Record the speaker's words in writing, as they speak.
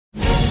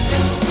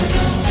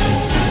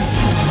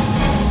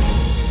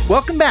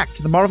Welcome back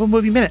to the Marvel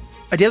Movie Minute,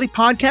 a daily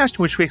podcast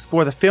in which we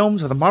explore the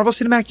films of the Marvel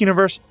Cinematic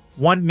Universe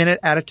 1 minute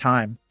at a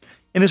time.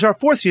 In this, our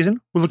fourth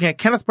season, we're looking at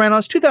Kenneth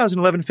Branagh's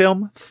 2011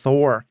 film,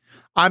 Thor.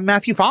 I'm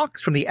Matthew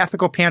Fox from the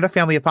Ethical Panda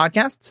family of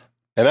podcasts.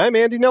 And I'm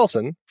Andy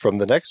Nelson from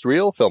the Next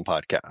Real Film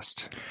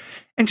Podcast.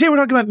 And today we're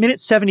talking about minute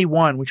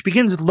 71, which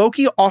begins with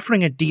Loki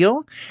offering a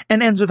deal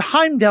and ends with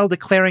Heimdall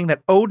declaring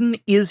that Odin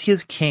is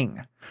his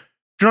king.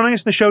 Joining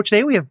us in the show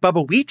today, we have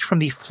Bubba Weech from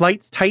the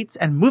Flights, Tights,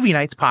 and Movie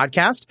Nights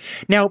podcast.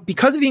 Now,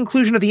 because of the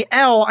inclusion of the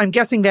L, I'm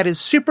guessing that is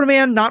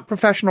Superman, not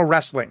professional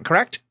wrestling,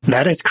 correct?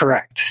 That is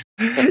correct.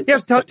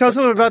 Yes, tell us a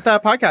little bit about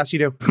that podcast you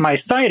do. My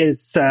site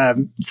is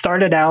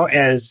started out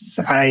as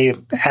I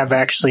have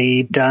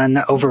actually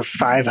done over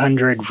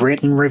 500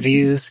 written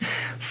reviews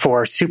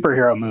for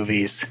superhero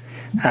movies.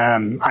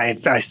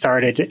 I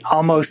started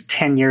almost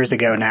 10 years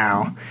ago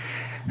now.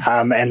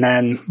 And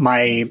then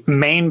my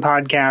main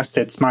podcast,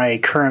 it's my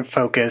current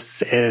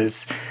focus,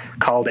 is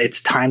called It's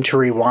Time to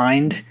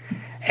Rewind.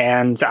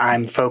 And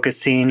I'm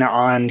focusing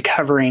on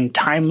covering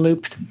time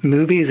loop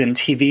movies and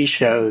TV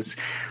shows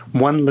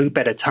one loop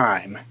at a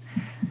time.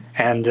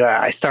 And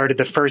I started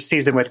the first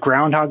season with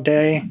Groundhog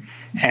Day.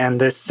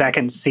 And this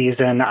second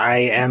season, I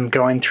am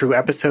going through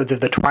episodes of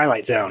The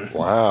Twilight Zone.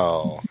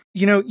 Wow.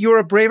 You know, you're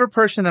a braver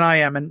person than I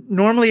am. And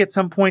normally at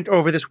some point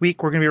over this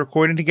week, we're going to be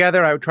recording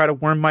together. I would try to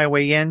worm my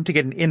way in to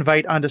get an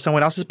invite onto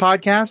someone else's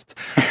podcast.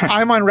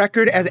 I'm on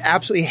record as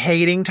absolutely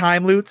hating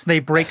time loops. They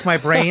break my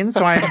brain.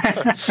 So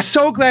I'm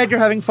so glad you're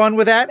having fun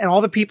with that. And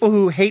all the people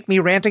who hate me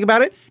ranting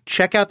about it,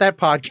 check out that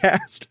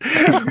podcast.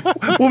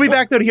 We'll be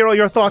back, though, to hear all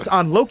your thoughts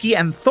on Loki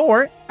and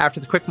Thor after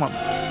the quick moment.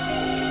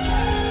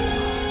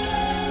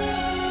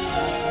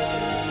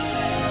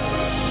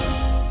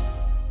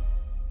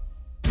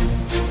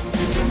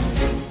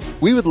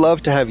 We would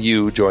love to have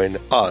you join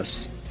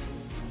us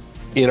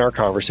in our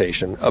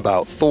conversation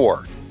about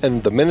Thor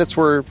and the minutes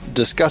we're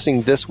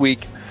discussing this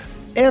week,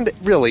 and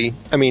really,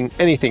 I mean,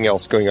 anything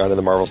else going on in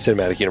the Marvel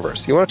Cinematic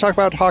Universe. You want to talk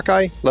about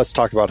Hawkeye? Let's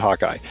talk about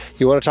Hawkeye.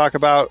 You want to talk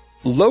about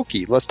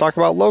Loki? Let's talk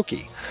about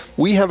Loki.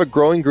 We have a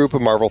growing group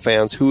of Marvel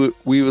fans who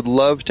we would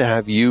love to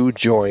have you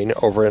join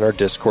over in our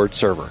Discord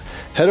server.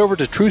 Head over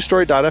to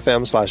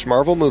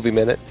truestory.fm/Marvel Movie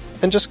Minute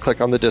and just click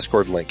on the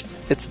Discord link.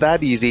 It's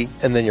that easy,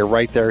 and then you're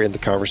right there in the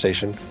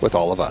conversation with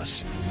all of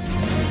us.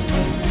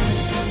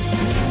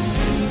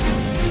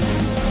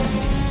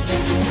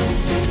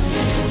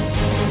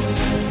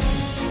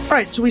 All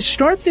right, so we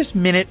start this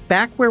minute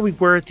back where we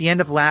were at the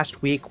end of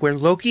last week, where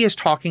Loki is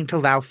talking to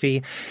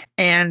Laufey,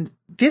 and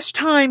this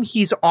time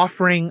he's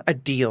offering a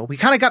deal. We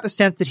kind of got the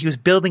sense that he was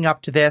building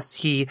up to this.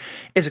 He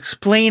is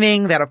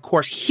explaining that, of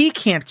course, he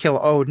can't kill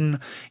Odin.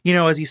 You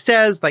know, as he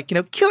says, like, you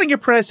know, killing your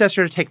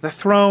predecessor to take the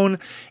throne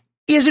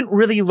isn't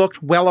really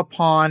looked well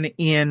upon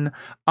in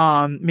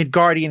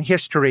Midgardian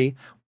history,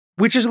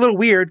 which is a little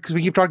weird because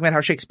we keep talking about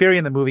how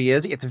Shakespearean the movie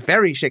is. It's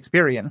very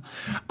Shakespearean.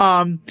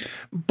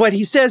 But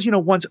he says, you know,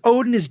 once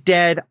Odin is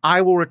dead,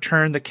 I will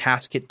return the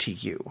casket to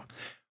you.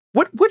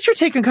 What's your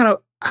take on kind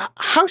of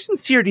how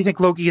sincere do you think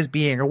Loki is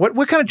being, or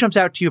what kind of jumps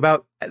out to you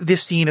about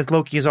this scene as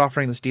Loki is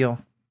offering this deal?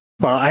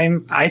 Well,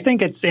 I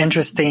think it's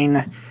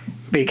interesting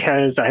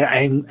because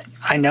I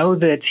know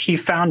that he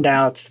found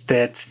out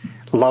that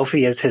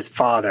Laufey is his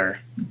father,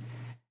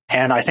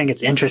 and I think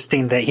it's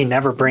interesting that he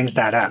never brings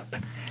that up.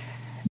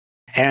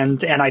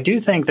 And I do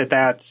think that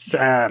that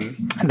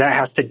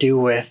has to do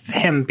with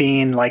him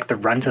being like the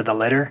runt of the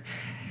litter,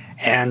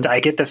 and I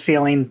get the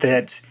feeling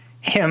that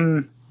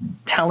him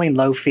telling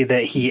Laufey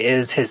that he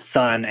is his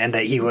son and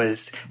that he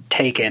was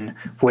taken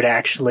would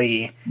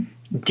actually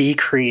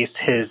decrease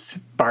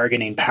his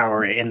bargaining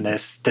power in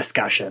this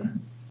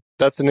discussion.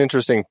 That's an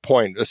interesting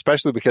point,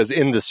 especially because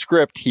in the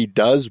script, he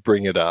does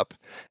bring it up.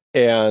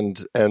 And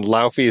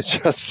Laufey is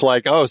just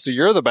like, oh, so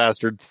you're the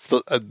bastard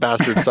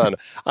son.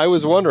 I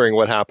was wondering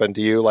what happened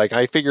to you. Like,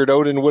 I figured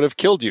Odin would have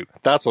killed you.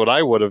 That's what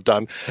I would have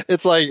done.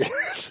 It's like,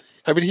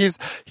 I mean,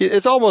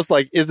 it's almost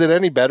like, is it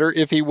any better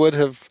if he would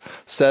have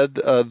said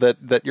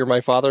that you're my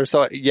father?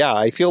 So, yeah,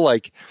 I feel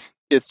like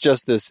it's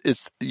just this,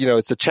 it's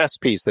a chess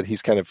piece that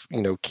he's kind of,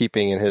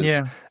 keeping in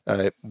his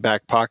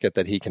back pocket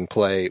that he can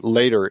play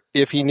later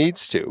if he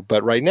needs to.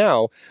 But right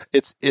now,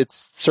 it's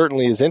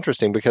certainly is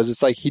interesting because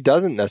it's like he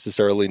doesn't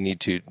necessarily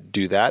need to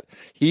do that.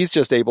 He's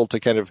just able to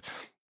kind of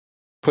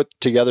put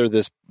together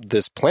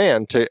this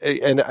plan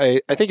and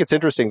I think it's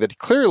interesting that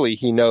clearly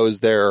he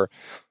knows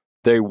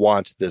they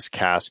want this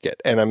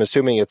casket. And I'm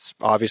assuming it's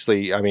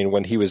obviously, I mean,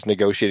 when he was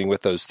negotiating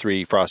with those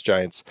three frost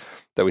giants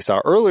that we saw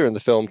earlier in the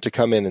film to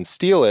come in and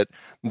steal it,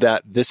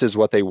 that this is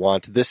what they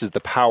want. This is the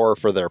power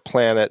for their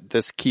planet.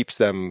 This keeps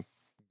them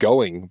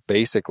going,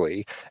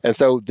 basically. And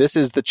so this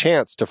is the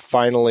chance to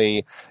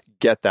finally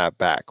get that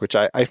back, which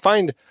I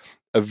find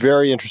a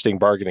very interesting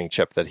bargaining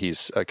chip that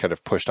he's kind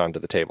of pushed onto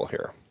the table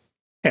here.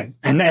 Yeah.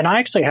 And I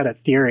actually had a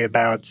theory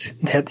about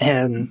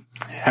him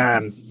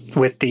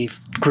with the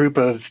group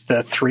of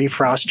the three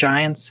frost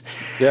giants.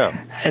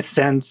 Yeah.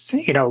 Since,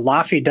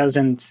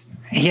 Laufey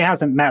he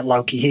hasn't met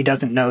Loki. He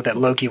doesn't know that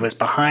Loki was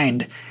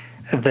behind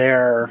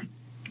their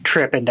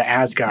trip into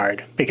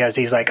Asgard because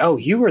he's like, oh,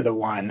 you were the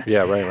one.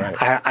 Yeah, right.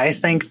 I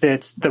think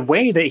that the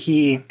way that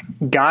he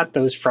got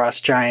those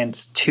frost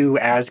giants to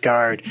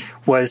Asgard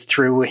was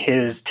through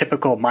his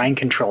typical mind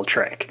control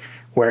trick,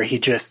 where he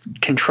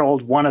just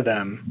controlled one of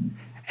them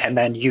and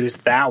then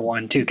used that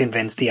one to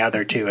convince the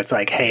other two. It's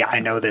like, hey, I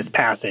know this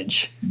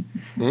passage.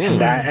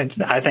 And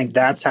I think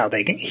that's how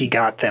he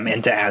got them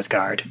into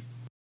Asgard.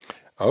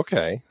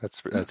 Okay,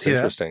 that's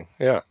interesting.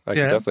 Yeah, I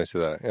can definitely see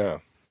that. Yeah.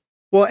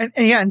 Well,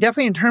 and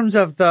definitely in terms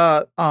of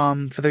the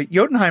for the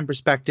Jotunheim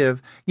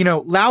perspective,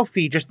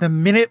 Laufey, just the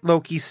minute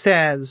Loki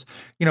says,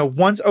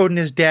 once Odin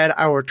is dead,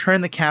 I will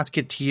return the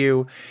casket to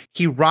you,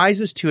 he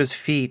rises to his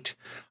feet.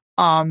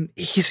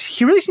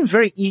 He really seems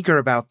very eager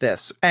about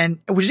this, and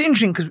which is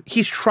interesting because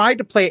he's tried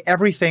to play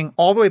everything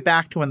all the way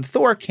back to when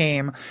Thor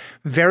came.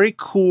 Very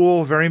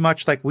cool, very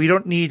much like, we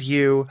don't need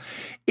you.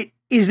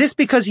 Is this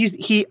because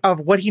he of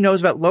what he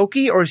knows about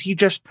Loki, or is he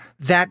just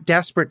that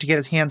desperate to get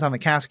his hands on the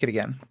casket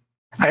again?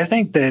 I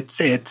think that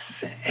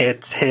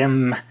it's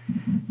him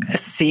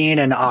seeing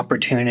an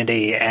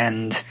opportunity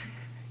and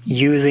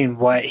using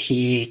what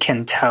he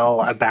can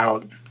tell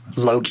about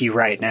Loki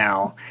right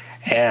now.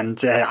 And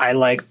I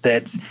like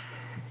that,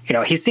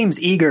 he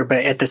seems eager,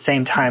 but at the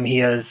same time,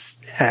 he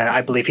is,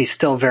 I believe he's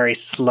still very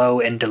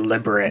slow and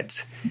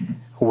deliberate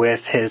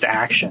with his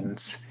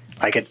actions.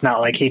 Like, it's not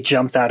like he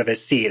jumps out of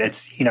his seat.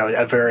 It's,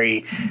 a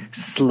very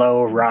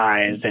slow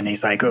rise, and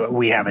he's like,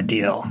 we have a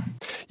deal.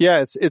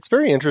 Yeah, it's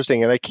very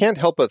interesting, and I can't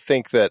help but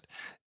think that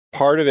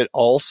part of it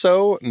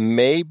also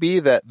may be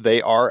that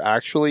they are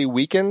actually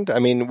weakened. I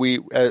mean,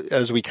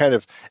 as we kind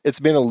of, it's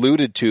been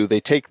alluded to, they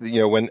take,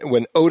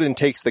 when Odin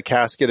takes the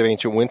casket of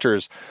ancient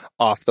winters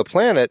off the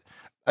planet,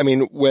 I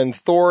mean, when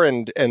Thor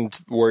and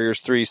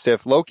Warriors 3,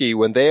 Sif, Loki,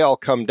 when they all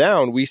come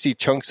down, we see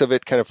chunks of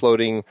it kind of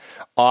floating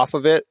off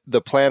of it. The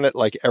planet,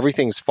 like,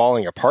 everything's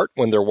falling apart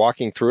when they're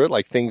walking through it.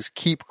 Like, things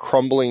keep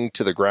crumbling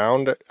to the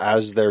ground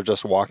as they're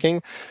just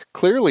walking.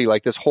 Clearly,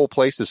 like, this whole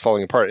place is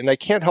falling apart. And I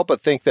can't help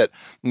but think that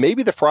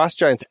maybe the Frost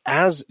Giants,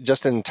 as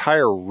just an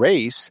entire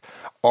race,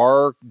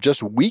 are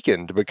just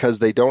weakened because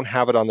they don't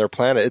have it on their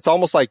planet. It's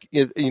almost like,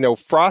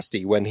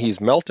 Frosty when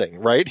he's melting,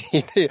 right?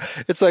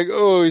 It's like,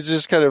 oh, he's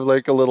just kind of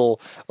like a little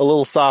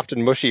soft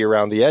and mushy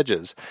around the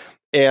edges.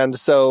 And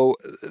so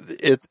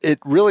it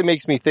really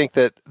makes me think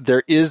that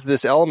there is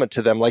this element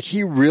to them. Like,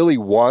 he really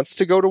wants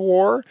to go to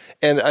war.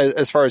 And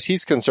as far as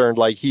he's concerned,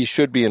 like, he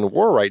should be in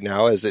war right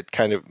now, as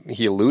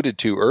he alluded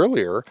to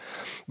earlier.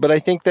 But I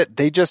think that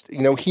they just,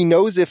 he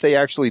knows if they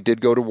actually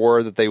did go to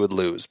war that they would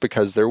lose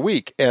because they're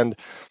weak. And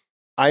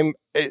I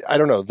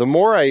don't know, the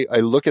more I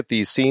look at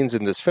these scenes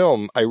in this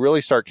film, I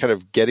really start kind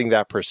of getting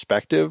that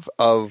perspective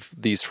of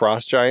these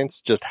frost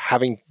giants just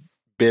having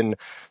been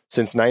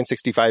since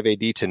 965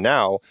 AD to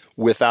now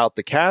without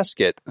the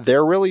casket.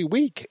 They're really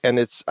weak. And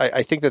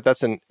I think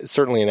that's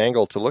certainly an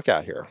angle to look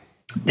at here.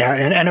 Yeah,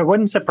 and it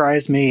wouldn't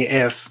surprise me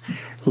if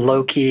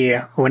Loki,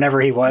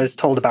 whenever he was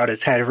told about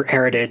his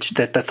heritage,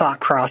 that the thought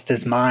crossed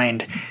his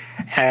mind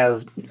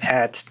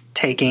at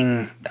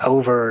taking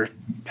over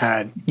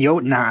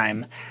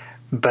Jotunheim.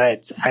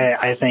 But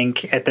I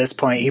think at this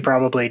point, he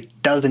probably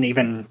doesn't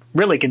even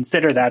really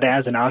consider that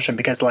as an option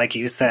because, like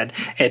you said,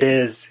 it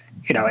is,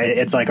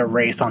 it's like a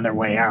race on their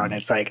way out.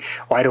 It's like,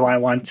 why do I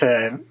want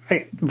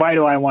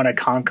to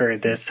conquer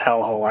this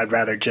hellhole? I'd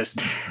rather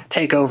just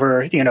take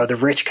over, the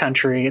rich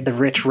country, the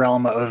rich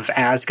realm of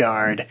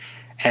Asgard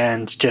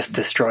and just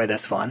destroy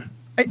this one.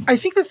 I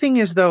think the thing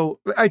is, though,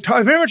 I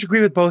very much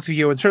agree with both of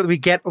you, and certainly we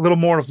get a little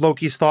more of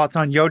Loki's thoughts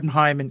on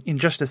Jotunheim in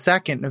just a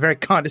second, in a very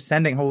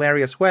condescending,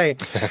 hilarious way.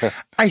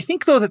 I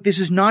think, though, that this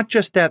is not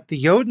just that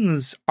the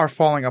Jotuns are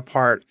falling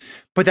apart,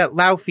 but that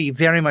Laufey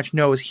very much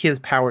knows his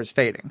power is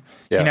fading.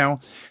 Yeah.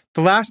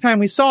 The last time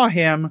we saw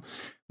him,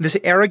 this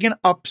arrogant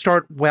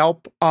upstart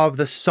whelp of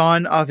the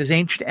son of his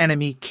ancient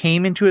enemy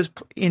came into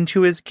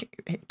his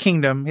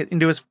kingdom,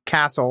 into his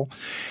castle,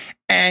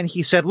 and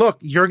he said, look,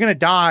 you're going to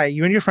die.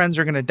 You and your friends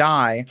are going to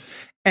die.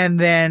 And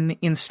then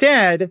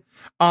instead,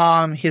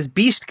 his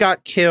beast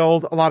got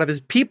killed. A lot of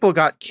his people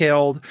got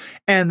killed.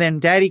 And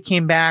then Daddy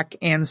came back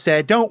and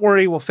said, don't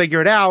worry, we'll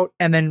figure it out.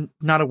 And then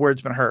not a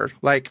word's been heard.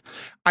 Like,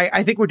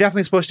 I think we're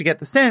definitely supposed to get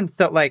the sense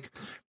that, like,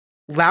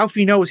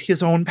 Laufey knows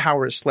his own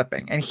power is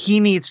slipping and he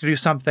needs to do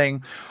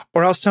something,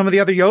 or else some of the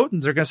other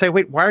Jotuns are going to say,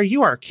 wait, why are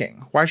you our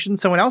king? Why shouldn't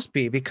someone else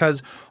be?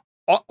 Because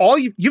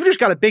you've just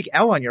got a big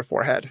L on your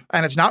forehead,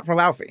 and it's not for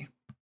Laufey.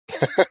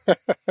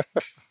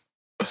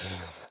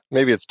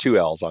 Maybe it's 2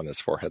 L's on his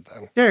forehead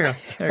then. There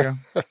you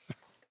go.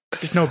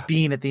 There's no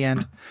bean at the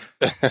end.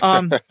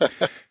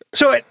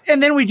 So,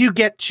 and then we do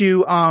get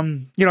to,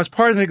 as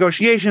part of the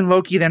negotiation,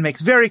 Loki then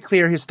makes very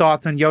clear his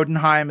thoughts on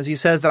Jotunheim as he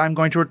says that I'm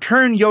going to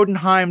return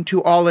Jotunheim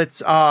to all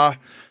its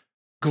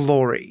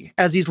glory,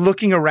 as he's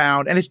looking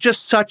around. And it's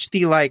just such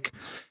the, like,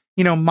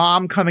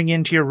 mom coming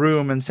into your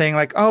room and saying,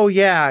 like, oh,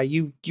 yeah,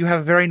 you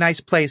have a very nice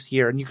place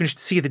here. And you can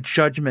see the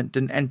judgment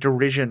and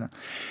derision.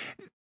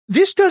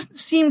 This doesn't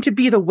seem to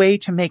be the way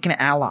to make an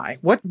ally.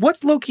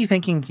 What's Loki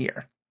thinking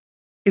here?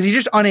 Is he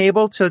just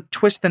unable to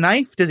twist the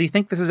knife? Does he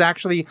think this is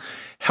actually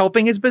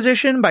helping his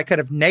position by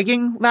kind of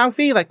negging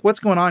Laufey? Like, what's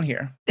going on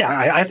here?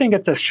 Yeah, I think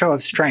it's a show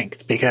of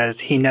strength because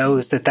he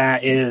knows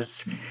that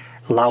is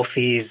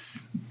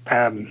Laufey's,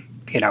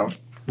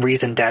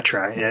 raison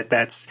d'etre.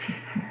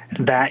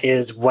 That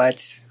is what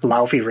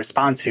Laufey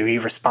responds to. He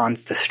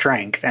responds to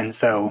strength. And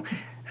so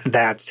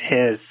that's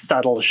his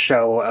subtle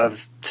show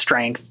of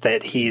strength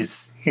that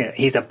he's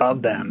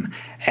above them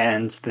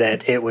and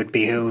that it would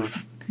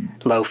behoove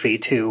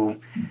Laufey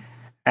to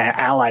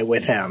ally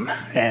with him.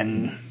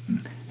 And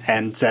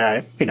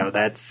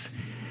that's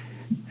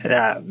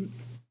that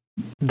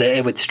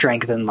it would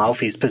strengthen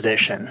Laufey's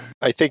position.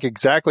 I think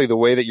exactly the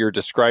way that you're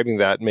describing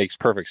that makes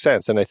perfect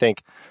sense. And I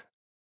think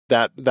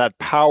that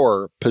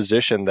power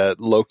position that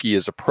Loki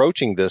is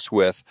approaching this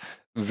with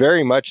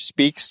very much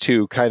speaks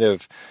to kind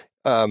of,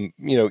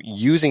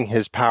 using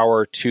his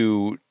power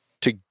to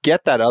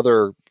get that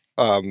other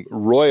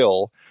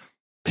royal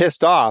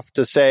pissed off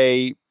to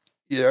say,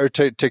 or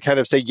to kind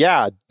of say,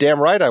 yeah, damn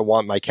right, I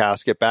want my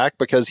casket back,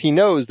 because he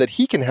knows that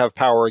he can have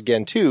power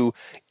again too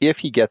if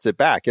he gets it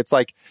back. It's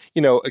like,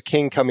 a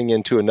king coming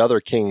into another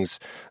king's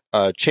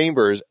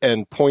chambers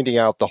and pointing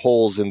out the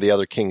holes in the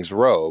other king's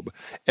robe,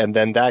 and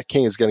then that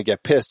king is going to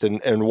get pissed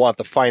and want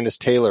the finest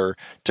tailor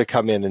to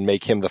come in and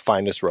make him the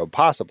finest robe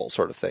possible,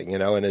 sort of thing,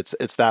 and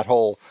it's that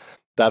whole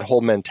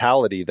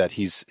mentality that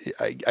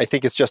I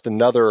think it's just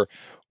another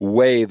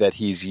way that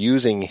he's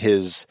using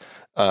his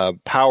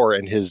power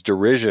and his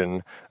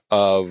derision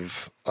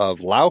of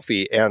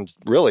Laufey and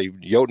really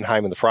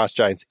Jotunheim and the Frost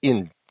Giants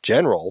in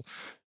general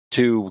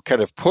to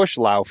kind of push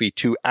Laufey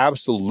to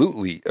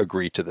absolutely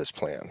agree to this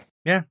plan.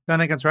 Yeah, I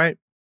think that's right.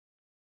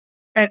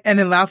 And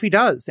then Laufey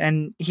does,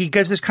 and he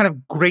gives this kind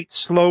of great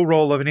slow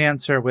roll of an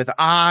answer with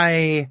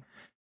 "I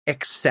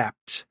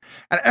accept."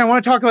 And I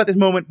want to talk about this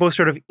moment both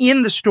sort of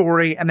in the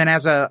story and then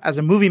as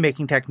a movie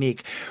making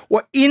technique.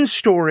 What in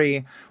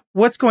story?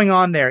 What's going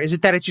on there? Is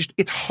it that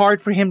it's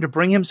hard for him to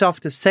bring himself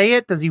to say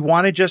it? Does he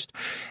want to just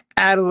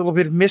add a little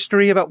bit of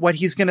mystery about what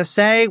he's going to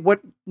say?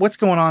 What's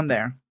going on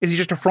there? Is he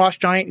just a frost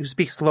giant who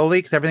speaks slowly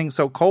because everything's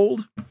so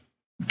cold?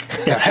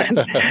 Yeah,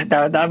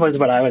 that was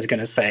what I was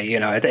going to say.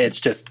 It's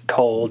just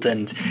cold,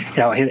 and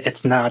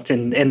it's not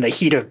in the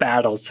heat of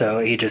battle, so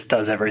he just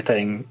does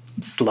everything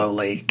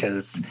slowly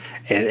because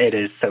it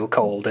is so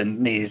cold,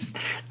 and he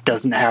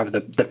doesn't have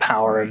the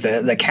power of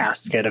the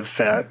casket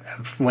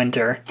of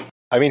winter.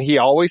 I mean, he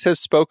always has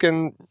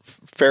spoken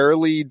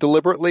fairly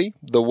deliberately,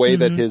 the way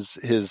that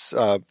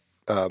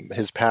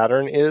his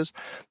pattern is,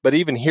 but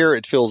even here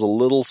it feels a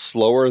little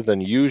slower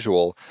than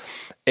usual.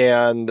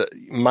 And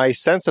my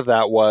sense of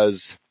that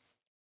was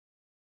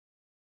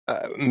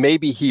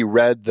maybe he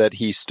read that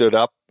he stood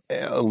up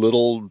a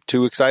little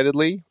too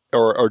excitedly,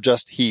 or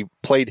just he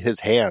played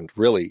his hand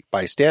really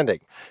by standing.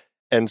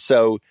 And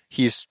so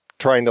he's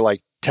trying to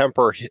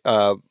temper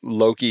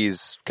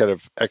Loki's kind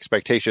of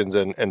expectations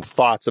and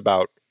thoughts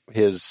about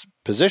his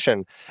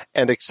position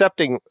and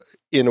accepting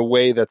in a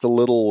way that's a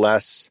little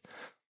less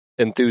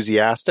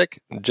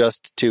enthusiastic,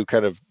 just to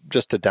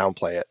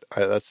downplay it.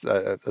 That's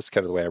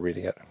kind of the way I'm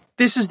reading it.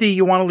 This is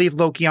you want to leave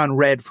Loki on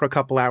red for a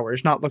couple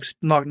hours, not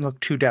look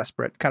too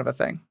desperate kind of a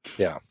thing.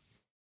 Yeah.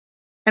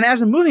 And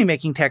as a movie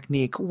making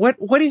technique, what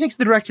do you think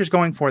the director's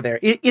going for there?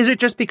 Is it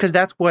just because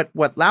that's what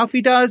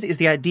Laufey does? Is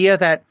the idea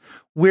that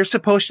we're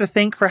supposed to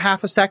think for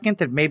half a second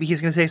that maybe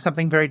he's going to say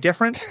something very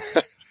different?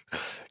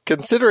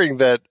 Considering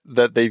that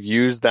they've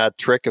used that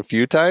trick a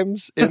few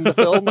times in the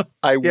film,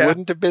 I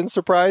wouldn't have been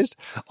surprised.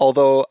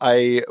 Although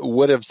I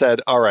would have said,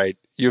 all right,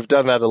 you've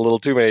done that a little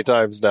too many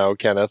times now,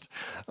 Kenneth.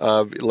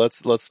 Let's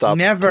stop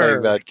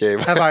playing that game.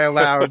 Have I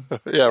allowed?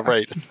 Yeah,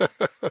 right.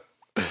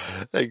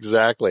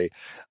 Exactly.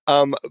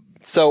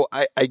 So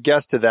I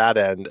guess to that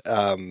end,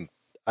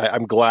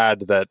 I'm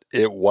glad that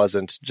it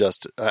wasn't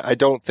just, I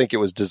don't think it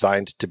was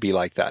designed to be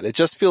like that. It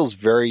just feels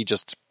very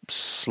just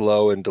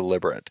slow and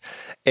deliberate.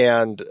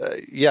 And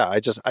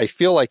I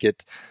feel like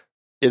it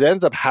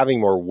ends up having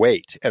more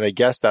weight. And I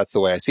guess that's the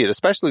way I see it,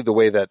 especially the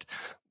way that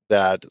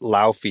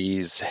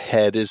Laufey's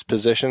head is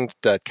positioned,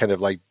 that kind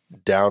of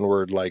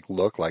downward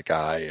look,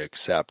 I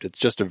accept. It's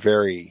just a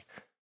very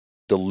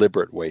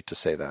deliberate way to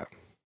say that.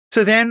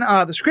 So then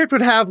the script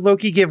would have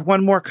Loki give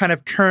one more kind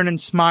of turn and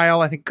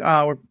smile. I think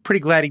we're pretty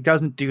glad he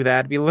doesn't do that.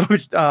 It'd be a little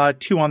bit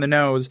too on the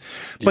nose.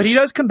 But he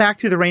does come back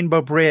through the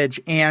Rainbow Bridge,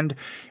 and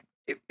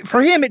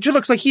for him, it just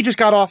looks like he just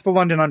got off the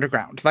London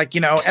Underground.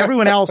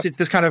 Everyone else, it's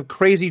this kind of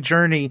crazy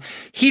journey.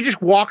 He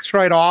just walks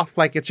right off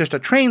like it's just a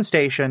train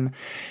station.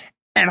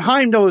 And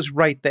Heimdall is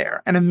right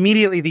there. And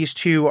immediately these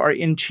two are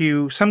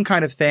into some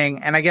kind of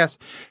thing. And I guess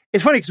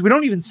it's funny because we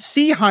don't even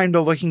see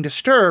Heimdall looking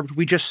disturbed.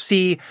 We just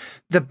see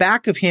the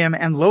back of him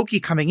and Loki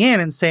coming in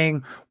and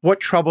saying, "What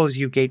troubles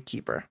you,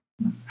 Gatekeeper?"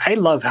 I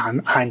love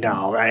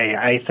Heimdall.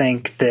 I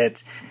think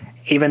that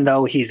even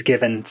though he's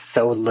given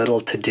so little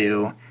to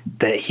do,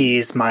 that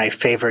he's my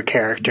favorite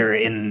character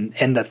in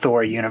the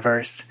Thor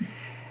universe.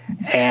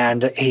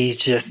 And he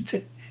just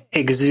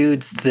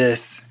exudes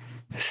this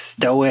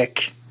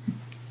stoic,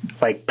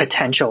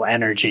 potential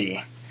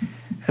energy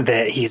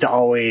that he's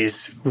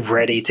always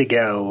ready to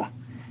go,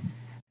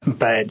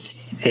 but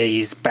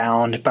he's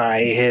bound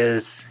by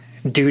his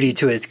duty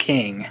to his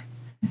king.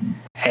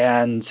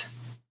 And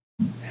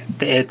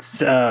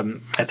it's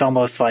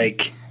almost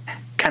like,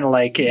 kind of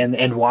like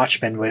in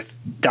Watchmen with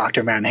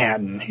Dr.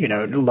 Manhattan.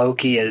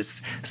 Loki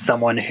is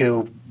someone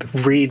who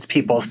reads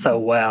people so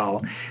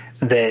well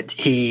that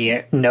he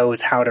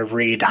knows how to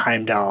read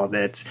Heimdall,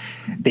 that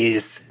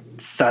these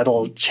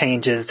subtle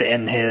changes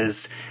in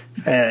his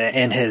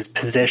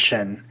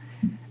position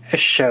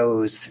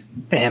shows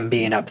him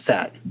being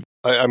upset.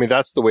 I mean,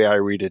 that's the way I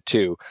read it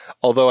too.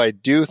 Although I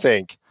do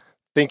think,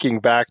 thinking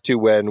back to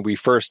when we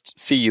first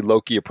see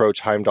Loki approach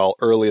Heimdall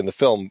early in the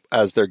film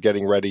as they're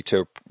getting ready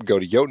to go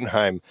to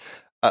Jotunheim,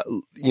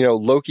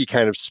 Loki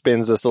kind of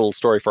spins this little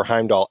story for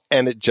Heimdall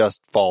and it just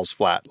falls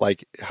flat.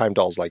 Like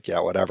Heimdall's like, yeah,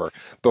 whatever,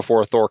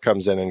 before Thor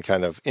comes in and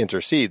kind of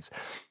intercedes.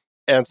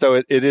 And so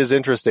it is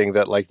interesting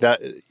that like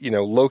that,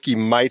 Loki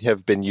might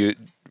have been,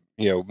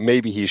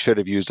 maybe he should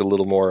have used a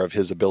little more of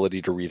his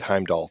ability to read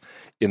Heimdall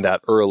in that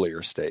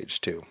earlier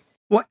stage too.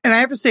 Well, and I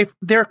have to say,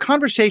 their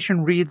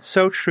conversation reads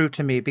so true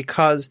to me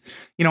because,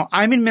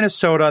 I'm in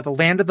Minnesota, the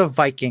land of the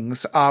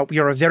Vikings. We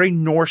are a very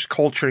Norse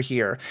culture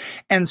here.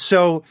 And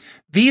so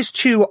these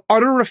two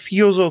utter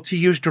refusal to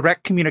use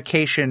direct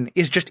communication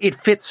it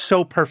fits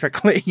so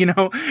perfectly,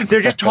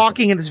 They're just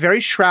talking and it's very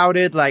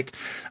shrouded, like,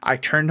 I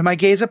turned my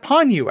gaze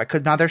upon you. I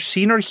could neither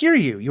see nor hear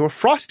you. You were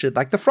frosted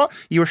like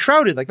you were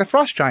shrouded like the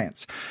frost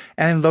giants.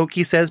 And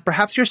Loki says,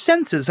 perhaps your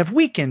senses have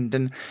weakened.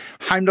 And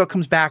Heimdall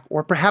comes back,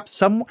 or perhaps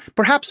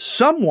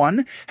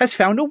someone has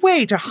found a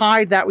way to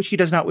hide that which he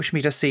does not wish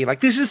me to see. Like,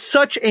 this is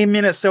such a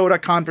Minnesota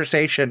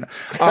conversation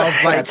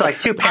of like, it's like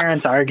two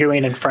parents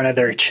arguing in front of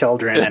their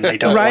children and they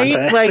don't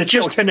want the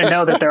children to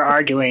know that they're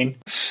arguing.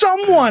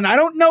 Someone, I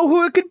don't know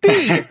who it could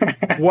be.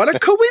 What a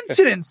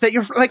coincidence that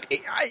you're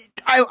like,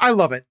 I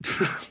love it.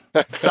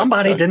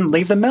 Somebody didn't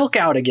leave the milk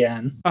out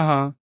again.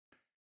 Uh-huh.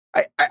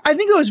 I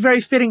think it was very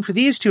fitting for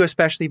these two,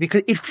 especially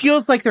because it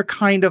feels like they're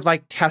kind of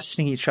like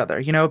testing each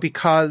other,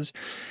 because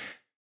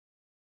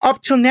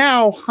up till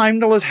now,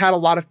 Heimdall has had a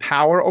lot of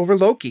power over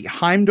Loki.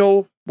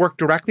 Heimdall worked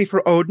directly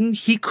for Odin.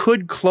 He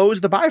could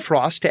close the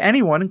Bifrost to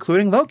anyone,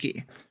 including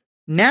Loki.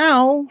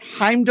 Now,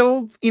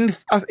 Heimdall,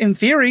 in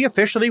theory,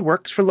 officially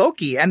works for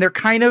Loki, and they're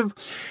kind of,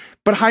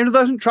 but Heimdall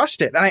doesn't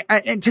trust it.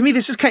 And to me,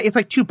 this is it's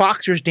like two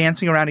boxers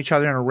dancing around each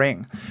other in a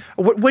ring.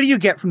 What do you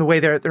get from the way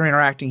they're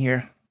interacting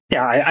here?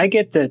 Yeah, I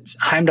get that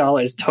Heimdall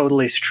is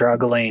totally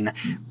struggling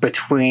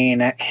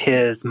between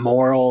his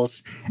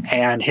morals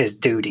and his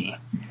duty.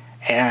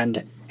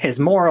 And his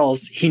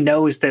morals, he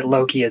knows that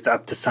Loki is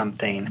up to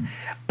something,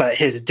 but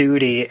his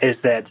duty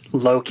is that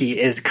Loki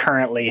is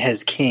currently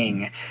his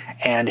king,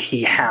 and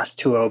he has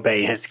to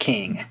obey his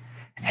king.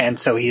 And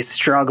so he's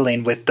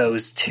struggling with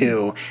those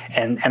two.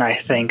 And I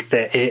think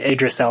that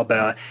Idris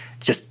Elba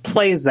just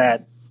plays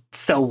that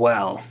so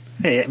well,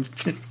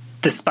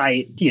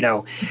 despite,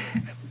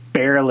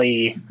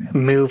 barely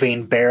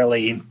moving,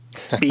 barely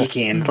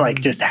speaking,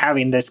 like just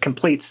having this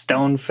complete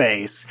stone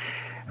face.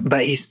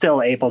 But he's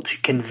still able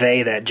to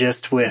convey that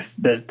just with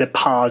the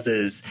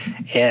pauses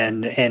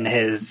in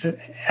his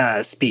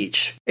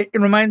speech. It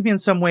reminds me in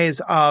some ways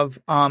of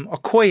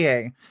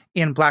Okoye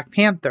in Black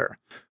Panther,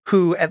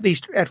 who at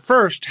least at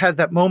first has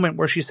that moment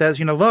where she says,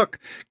 look,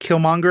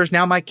 Killmonger is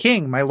now my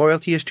king. My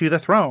loyalty is to the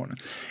throne.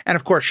 And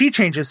of course, she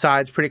changes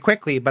sides pretty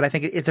quickly. But I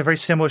think it's a very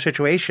similar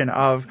situation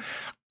of,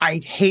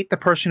 I hate the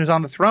person who's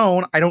on the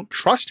throne. I don't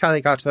trust how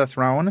they got to the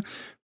throne.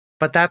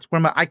 But that's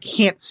where I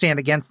can't stand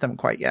against them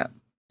quite yet.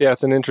 Yeah,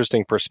 it's an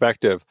interesting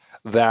perspective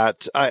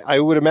that I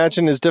would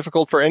imagine is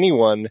difficult for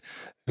anyone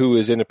who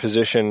is in a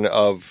position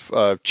of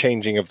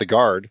changing of the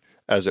guard,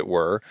 as it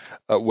were,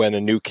 when a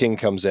new king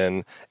comes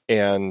in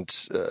and,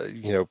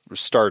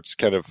 starts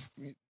kind of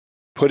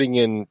putting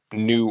in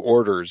new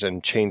orders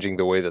and changing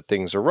the way that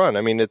things are run.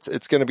 I mean,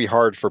 it's going to be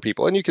hard for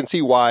people. And you can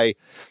see why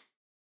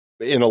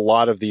in a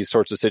lot of these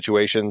sorts of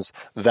situations,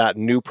 that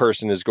new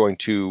person is going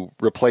to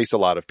replace a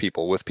lot of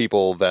people with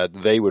people that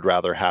they would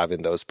rather have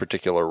in those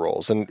particular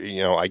roles. And,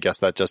 I guess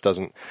that just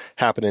doesn't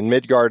happen in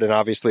Midgard. And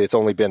obviously it's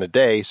only been a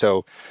day.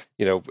 So,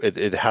 there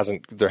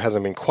hasn't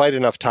been quite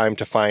enough time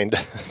to find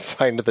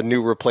the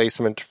new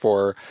replacement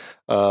for,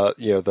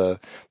 the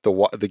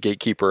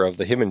gatekeeper of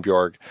the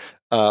Himmelbjorg.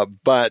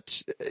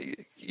 But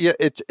yeah,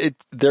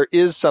 there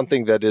is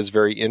something that is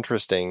very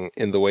interesting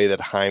in the way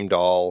that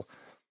Heimdall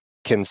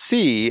can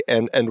see,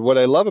 and what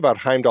I love about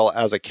Heimdall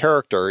as a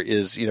character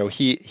is,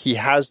 he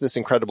has this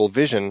incredible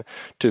vision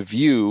to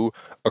view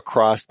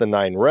across the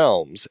 9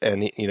 realms,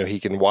 and he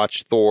can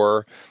watch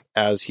Thor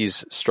as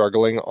he's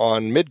struggling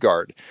on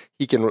Midgard.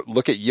 He can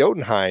look at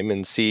Jotunheim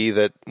and see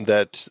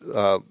that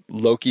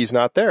Loki's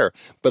not there.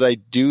 But I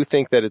do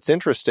think that it's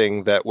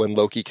interesting that when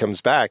Loki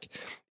comes back,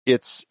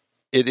 it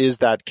is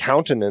that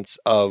countenance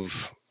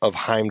of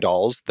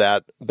Heimdall's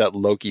that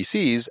Loki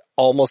sees,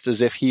 almost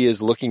as if he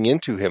is looking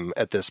into him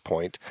at this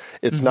point.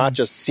 It's not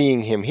just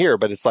seeing him here,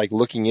 but it's like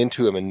looking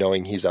into him and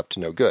knowing he's up to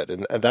no good.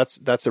 And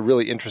that's a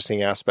really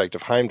interesting aspect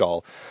of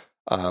Heimdall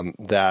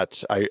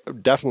that I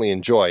definitely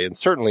enjoy, and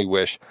certainly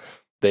wish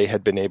they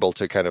had been able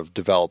to kind of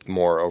develop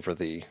more over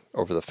the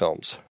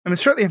films. I mean,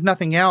 certainly, if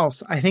nothing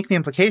else, I think the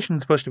implication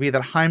is supposed to be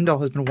that Heimdall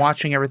has been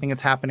watching everything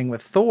that's happening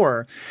with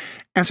Thor.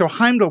 And so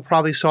Heimdall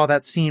probably saw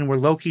that scene where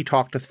Loki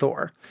talked to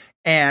Thor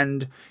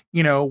and,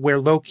 where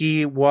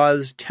Loki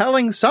was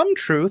telling some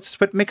truths,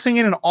 but mixing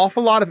in an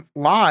awful lot of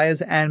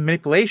lies and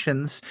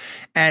manipulations.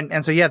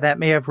 And so, yeah, that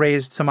may have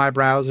raised some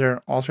eyebrows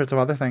or all sorts of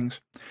other things.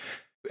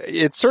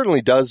 It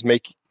certainly does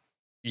make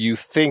you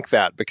think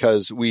that,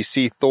 because we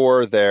see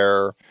Thor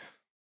there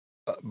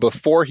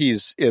before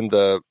he's in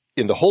the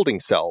holding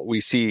cell. We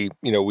see,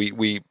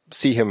 we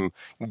see him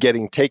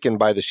getting taken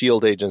by the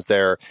shield agents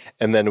there,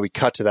 and then we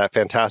cut to that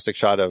fantastic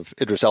shot of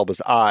Idris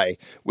Elba's eye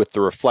with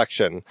the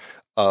reflection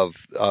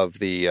of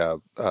the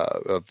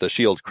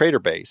shield crater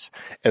base,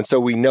 and so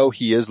we know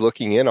he is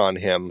looking in on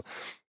him.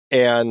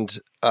 And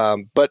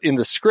but in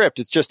the script,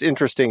 it's just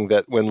interesting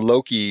that when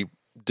Loki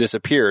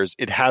disappears,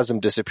 it has him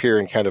disappear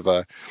in kind of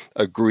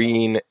a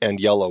green and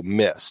yellow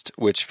mist,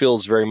 which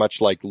feels very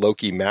much like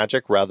Loki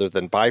magic rather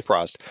than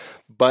Bifrost.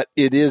 But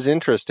it is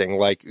interesting,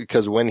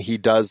 because when he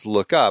does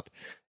look up,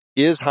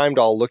 is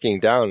Heimdall looking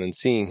down and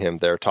seeing him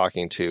there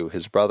talking to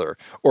his brother?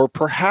 Or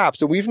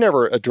perhaps, and we've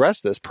never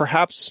addressed this,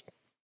 perhaps,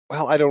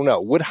 well, I don't know,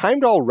 would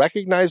Heimdall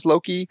recognize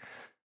Loki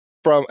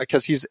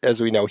because he's, as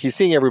we know, he's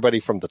seeing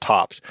everybody from the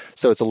tops,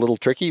 so it's a little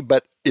tricky,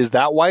 but is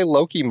that why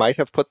Loki might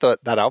have put that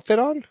outfit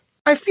on?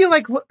 I feel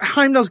like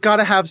Heimdall's got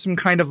to have some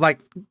kind of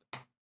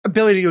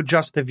ability to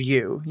adjust the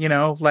view,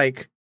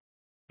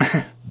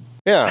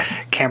 Yeah.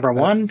 Camera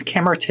 1,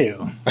 camera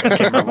 2.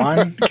 Camera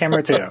 1,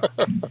 camera 2.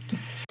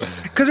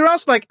 Because they're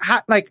also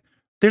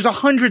there's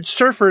 100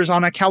 surfers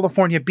on a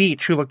California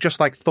beach who look just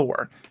like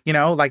Thor,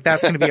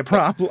 that's going to be a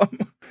problem.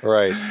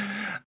 Right.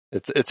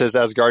 It's his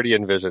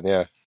Asgardian vision,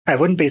 yeah. I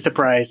wouldn't be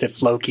surprised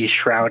if Loki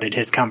shrouded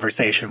his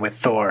conversation with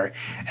Thor.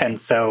 And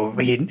so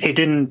he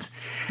didn't,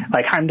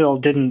 Heimdall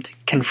didn't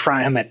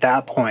confront him at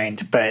that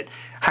point, but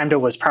Heimdall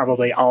was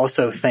probably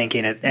also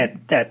thinking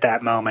at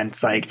that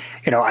moment,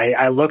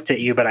 I looked at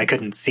you, but I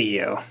couldn't see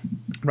you.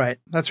 Right.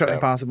 That's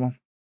certainly possible.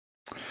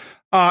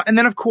 And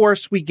then, of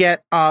course, we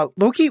get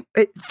Loki.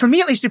 For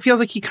me, at least, it feels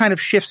like he kind of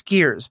shifts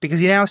gears, because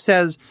he now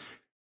says,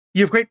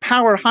 "You have great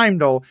power,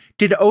 Heimdall.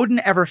 Did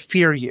Odin ever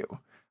fear you?"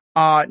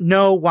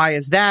 No, why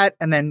is that?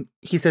 And then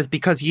he says,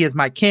 "Because he is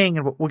my king,"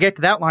 and we'll get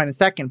to that line in a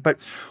second. But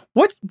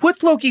what's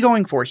Loki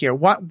going for here?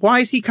 Why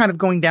is he kind of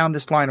going down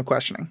this line of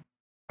questioning?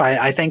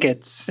 I think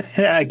it's,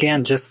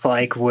 again, just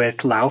like with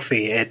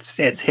Laufey,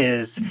 it's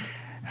his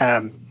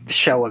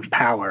show of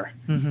power.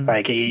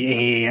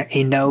 Mm-hmm.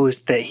 He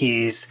knows that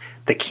he's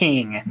the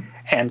king,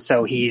 and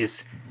so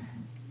he's,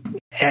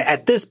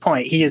 at this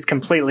point, he is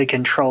completely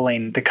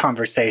controlling the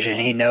conversation.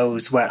 He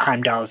knows what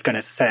Heimdall is going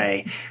to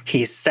say.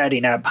 He's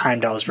setting up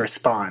Heimdall's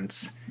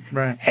response.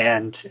 Right.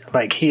 And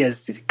he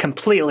is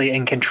completely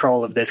in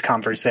control of this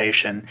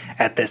conversation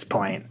at this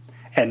point.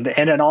 And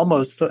it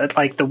almost,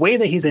 the way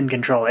that he's in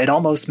control, it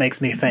almost makes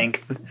me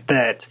think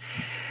that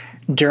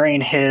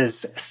during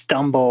his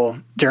stumble,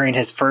 during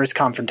his first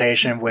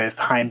confrontation with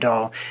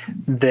Heimdall,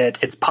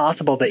 that it's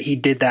possible that he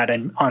did that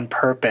on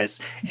purpose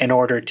in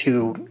order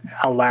to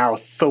allow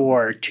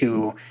Thor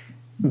to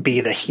be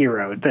the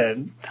hero,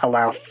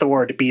 allow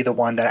Thor to be the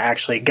one that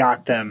actually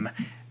got them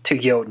to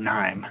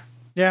Jotunheim.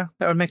 Yeah,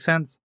 that would make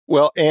sense.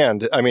 Well,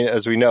 and, I mean,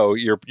 as we know,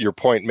 your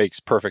point makes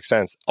perfect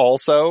sense.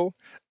 Also,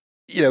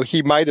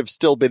 he might have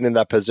still been in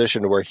that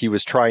position where he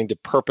was trying to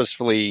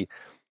purposefully,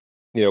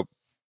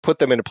 put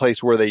them in a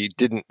place where they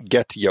didn't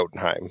get to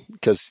Jotunheim,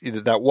 because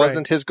that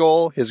wasn't his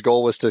goal. His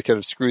goal was to kind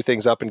of screw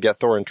things up and get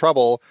Thor in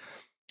trouble.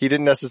 He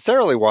didn't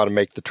necessarily want to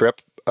make the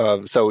trip,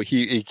 so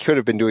he could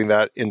have been doing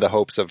that in the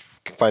hopes of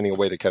finding a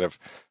way to kind of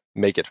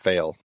make it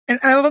fail.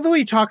 And I love the way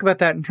you talk about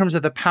that in terms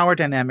of the power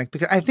dynamic,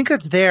 because I think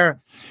that's there,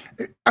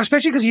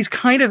 especially because he's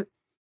kind of,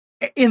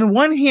 in the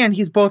one hand,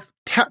 he's both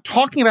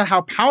talking about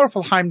how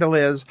powerful Heimdall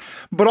is,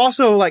 but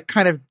also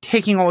kind of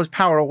taking all his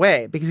power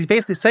away, because he's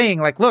basically saying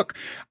look,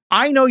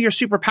 I know you're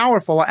super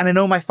powerful, and I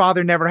know my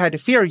father never had to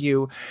fear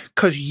you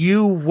because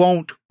you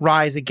won't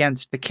rise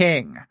against the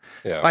king.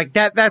 Yeah.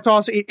 That's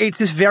also, it's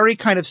this very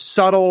kind of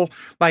subtle,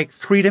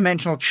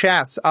 three-dimensional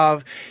chess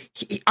of,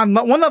 on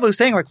one level he's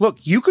saying look,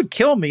 you could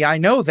kill me. I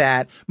know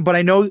that, but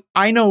I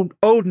know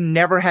Odin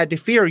never had to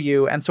fear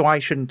you, and so I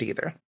shouldn't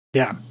either.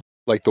 Yeah.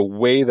 The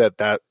way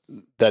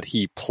that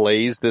he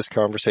plays this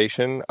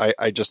conversation,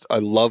 I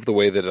love the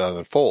way that it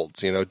unfolds.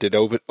 Did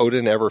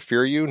Odin ever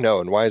fear you? No.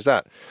 And why is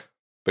that?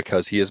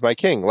 Because he is my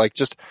king.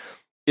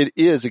 It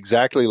is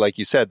exactly like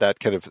you said, that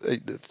kind of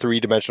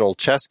three-dimensional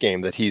chess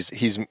game, that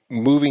he's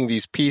moving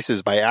these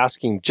pieces by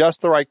asking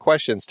just the right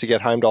questions to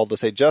get Heimdall to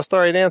say just the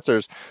right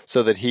answers,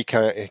 so that he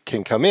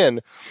can come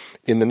in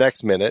the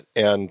next minute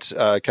and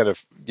kind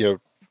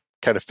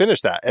of finish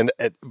that.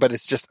 But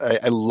it's just,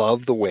 I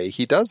love the way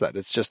he does that.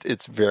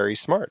 It's very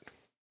smart.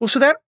 Well, so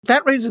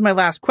that raises my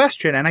last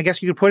question, and I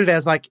guess you could put it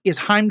as like, is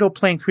Heimdall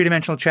playing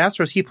three-dimensional chess,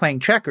 or is he playing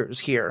checkers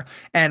here?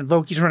 And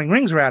Loki's running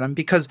rings around him,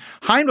 because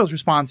Heimdall's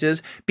response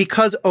is,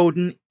 because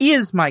Odin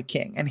is my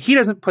king. And he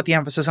doesn't put the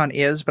emphasis on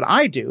is, but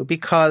I do,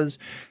 because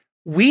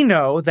we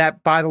know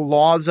that by the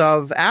laws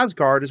of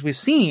Asgard, as we've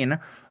seen,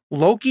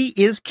 Loki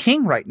is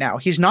king right now.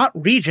 He's not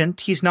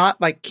regent. He's not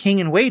like king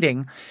in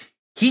waiting.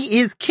 He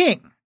is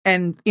king.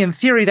 And in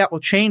theory, that will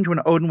change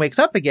when Odin wakes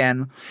up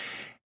again.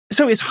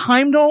 So is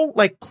Heimdall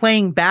like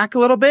playing back a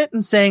little bit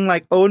and saying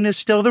like Odin is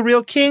still the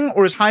real king,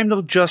 or is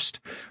Heimdall just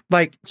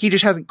like he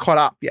just hasn't caught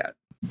up yet?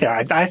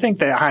 Yeah, I think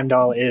that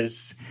Heimdall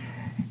is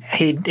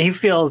he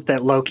feels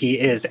that Loki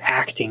is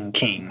acting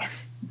king.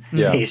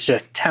 Yeah. He's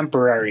just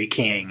temporary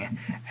king,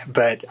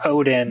 but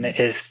Odin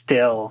is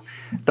still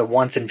the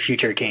once and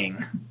future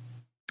king.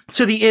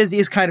 So the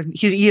is kind of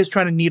he is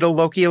trying to needle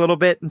Loki a little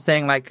bit and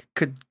saying like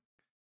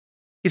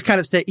he's kind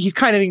of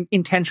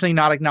intentionally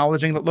not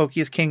acknowledging that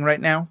Loki is king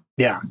right now.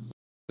 Yeah.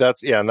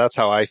 And that's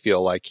how I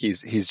feel. Like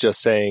he's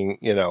just saying,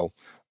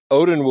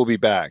 Odin will be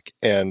back,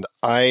 and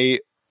I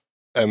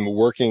am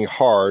working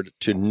hard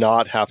to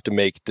not have to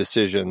make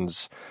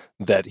decisions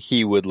that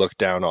he would look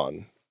down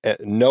on,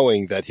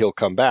 knowing that he'll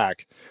come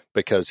back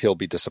because he'll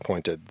be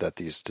disappointed that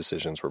these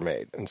decisions were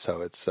made. And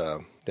so it's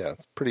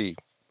it's pretty.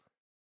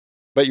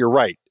 But you're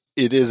right.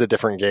 It is a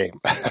different game.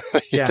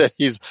 Yeah. That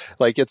he's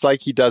like, it's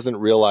like he doesn't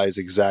realize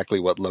exactly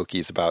what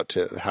Loki's about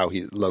to, how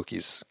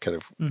Loki's kind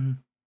of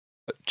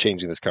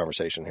changing this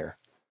conversation here.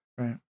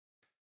 Right.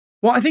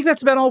 Well, I think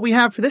that's about all we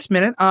have for this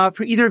minute.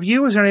 For either of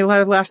you, is there any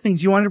last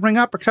things you wanted to bring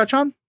up or touch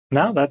on?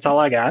 No, that's all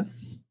I got.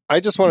 I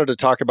just wanted to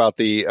talk about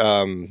the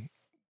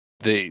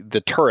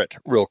turret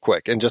real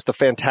quick, and just the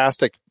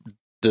fantastic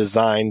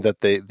design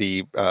that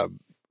the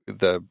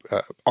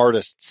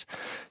artists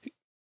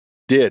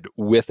did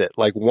with it.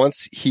 Like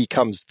once he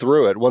comes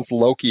through it, once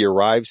Loki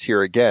arrives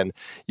here again,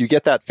 you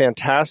get that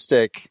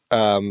fantastic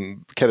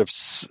kind of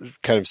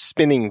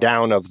spinning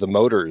down of the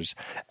motors,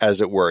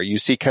 as it were. You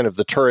see kind of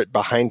the turret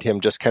behind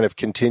him just kind of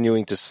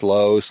continuing to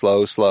slow,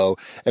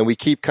 and we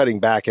keep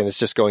cutting back, and it's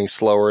just going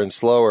slower and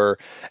slower.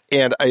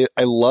 And I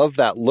love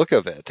that look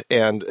of it,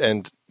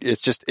 and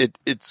it's just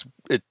it's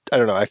I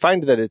don't know. I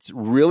find that it's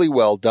really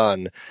well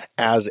done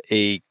as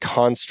a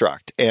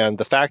construct, and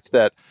the fact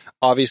that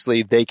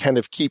obviously they kind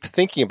of keep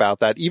thinking about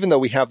that, even though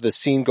we have this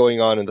scene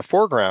going on in the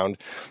foreground,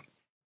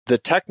 the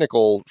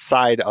technical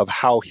side of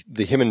how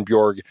the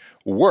Himmelbjörg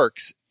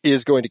works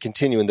is going to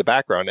continue in the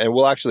background, and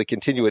we'll actually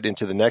continue it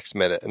into the next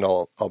minute, and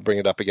I'll bring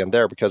it up again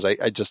there, because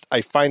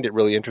I find it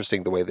really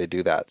interesting the way they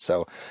do that.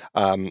 So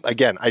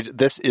again,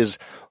 this is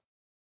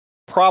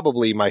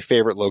probably my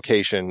favorite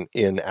location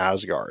in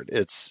Asgard.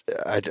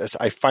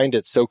 I find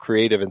it so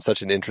creative and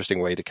such an interesting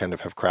way to kind of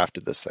have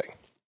crafted this thing.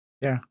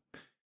 Yeah.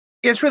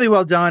 It's really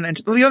well done. And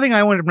the other thing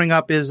I wanted to bring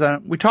up is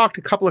we talked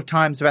a couple of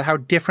times about how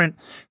different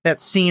that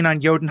scene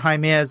on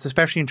Jotunheim is,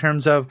 especially in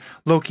terms of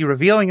Loki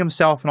revealing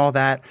himself and all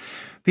that.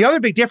 The other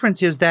big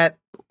difference is that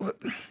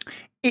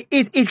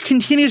it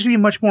continues to be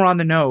much more on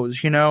the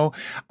nose,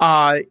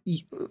 Laufey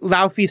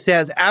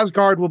says,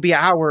 Asgard will be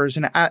ours,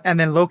 and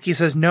then Loki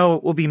says, no,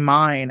 it will be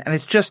mine. And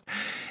it's just,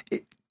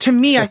 to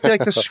me, I feel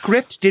like the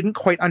script didn't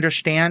quite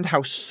understand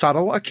how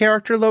subtle a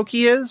character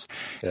Loki is.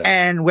 Yeah.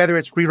 And whether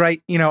it's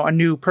a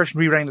new person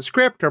rewriting the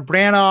script, or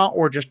Branagh,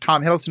 or just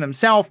Tom Hiddleston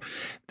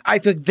himself, I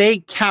think they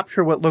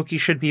capture what Loki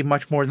should be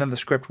much more than the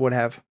script would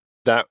have.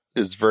 That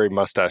is very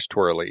mustache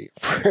twirly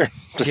to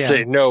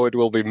say, no, it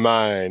will be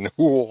mine.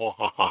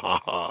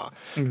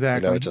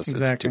 Exactly.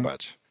 It's too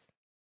much.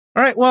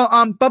 All right. Well,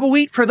 Bubba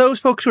Wheat, for those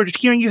folks who are just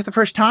hearing you for the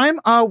first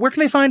time, where can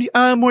they find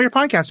more of your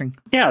podcasting?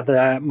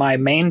 Yeah, my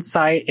main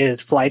site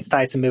is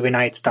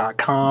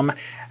flightstitesandmovienights.com.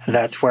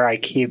 That's where I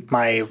keep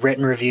my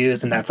written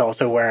reviews, and that's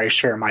also where I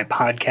share my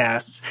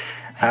podcasts.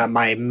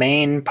 My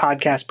main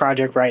podcast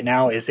project right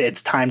now is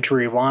It's Time to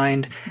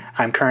Rewind.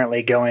 I'm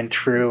currently going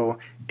through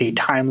the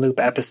time loop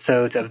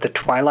episodes of The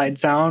Twilight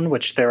Zone,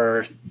 which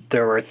there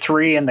were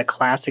 3 in the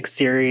classic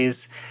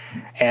series,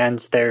 and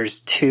there's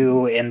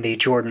 2 in the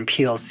Jordan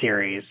Peele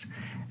series.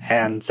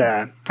 And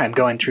I'm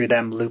going through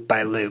them loop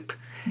by loop.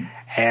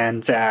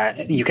 And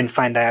you can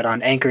find that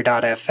on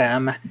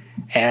anchor.fm,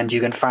 and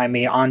you can find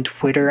me on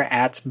Twitter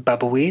at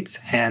BubbaWheat.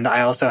 And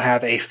I also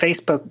have a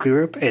Facebook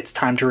group, It's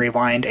Time to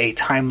Rewind, a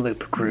time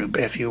loop group,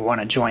 if you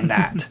want to join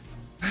that.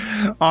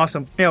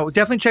 Awesome.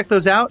 Definitely check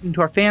those out. And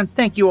to our fans,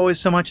 thank you always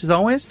so much, as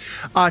always.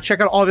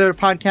 Check out all the other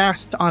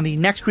podcasts on the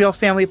Next Real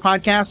Family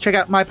podcast. Check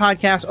out my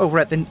podcast over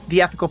at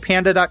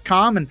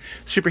theethicalpanda.com and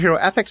Superhero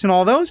Ethics and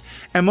all those.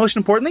 And most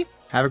importantly,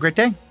 have a great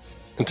day.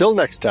 Until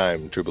next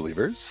time, true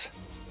believers.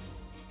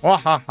 Wah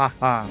ha ha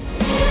ha.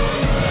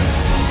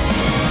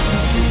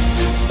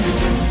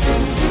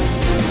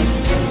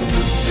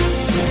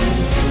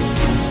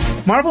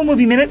 Marvel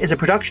Movie Minute is a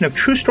production of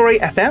True Story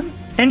FM,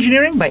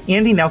 engineering by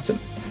Andy Nelson.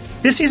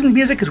 This season's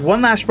music is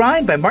One Last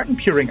Ride by Martin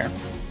Puringer.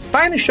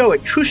 Find the show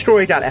at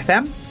truestory.fm,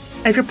 and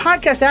if your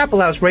podcast app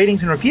allows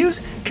ratings and reviews,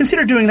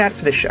 consider doing that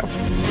for this show.